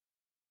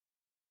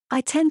I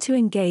tend to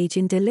engage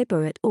in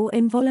deliberate or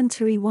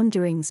involuntary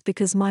wanderings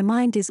because my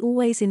mind is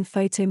always in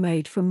photo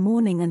mode from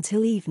morning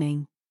until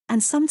evening,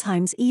 and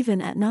sometimes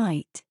even at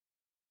night.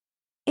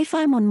 If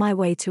I'm on my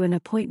way to an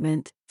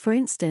appointment, for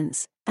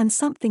instance, and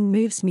something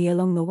moves me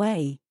along the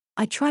way,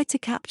 I try to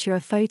capture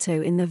a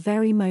photo in the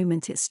very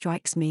moment it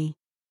strikes me.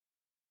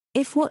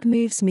 If what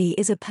moves me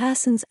is a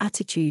person's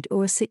attitude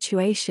or a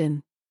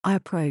situation, I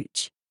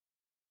approach.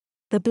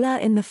 The blur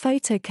in the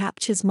photo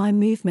captures my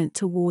movement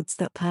towards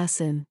that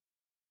person.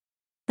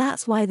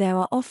 That's why there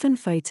are often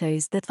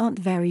photos that aren't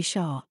very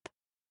sharp.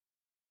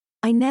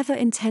 I never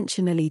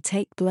intentionally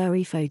take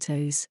blurry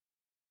photos.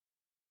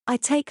 I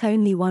take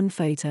only one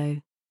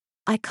photo.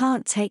 I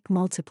can't take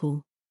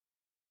multiple.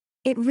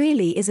 It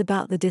really is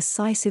about the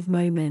decisive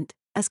moment,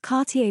 as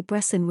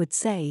Cartier-Bresson would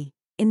say,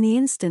 in the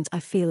instant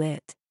I feel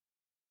it.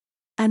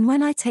 And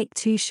when I take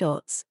two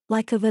shots,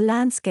 like of a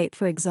landscape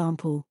for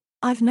example,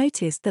 I've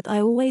noticed that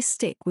I always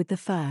stick with the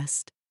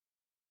first.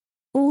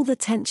 All the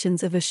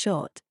tensions of a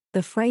shot,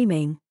 the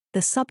framing,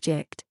 the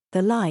subject,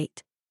 the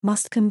light,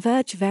 must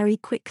converge very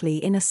quickly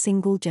in a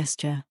single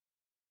gesture.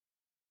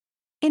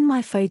 In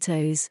my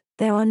photos,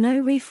 there are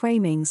no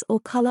reframings or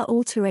color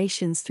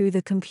alterations through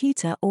the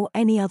computer or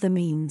any other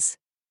means.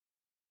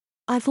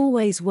 I've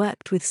always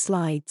worked with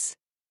slides.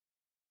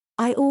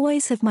 I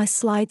always have my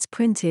slides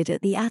printed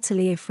at the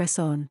Atelier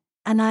Fresson,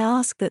 and I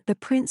ask that the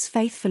prints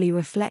faithfully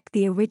reflect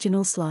the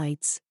original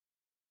slides.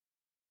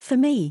 For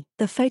me,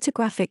 the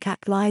photographic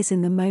act lies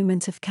in the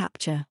moment of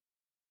capture.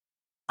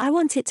 I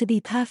want it to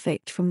be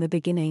perfect from the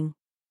beginning.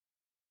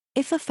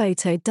 If a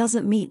photo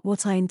doesn't meet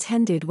what I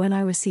intended when I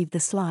received the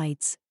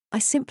slides, I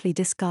simply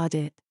discard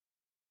it.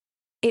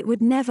 It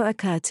would never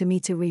occur to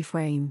me to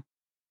reframe.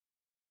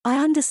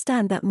 I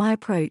understand that my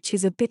approach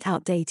is a bit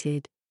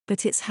outdated,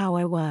 but it's how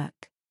I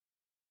work.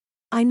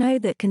 I know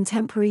that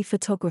contemporary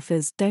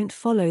photographers don't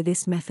follow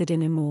this method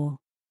anymore.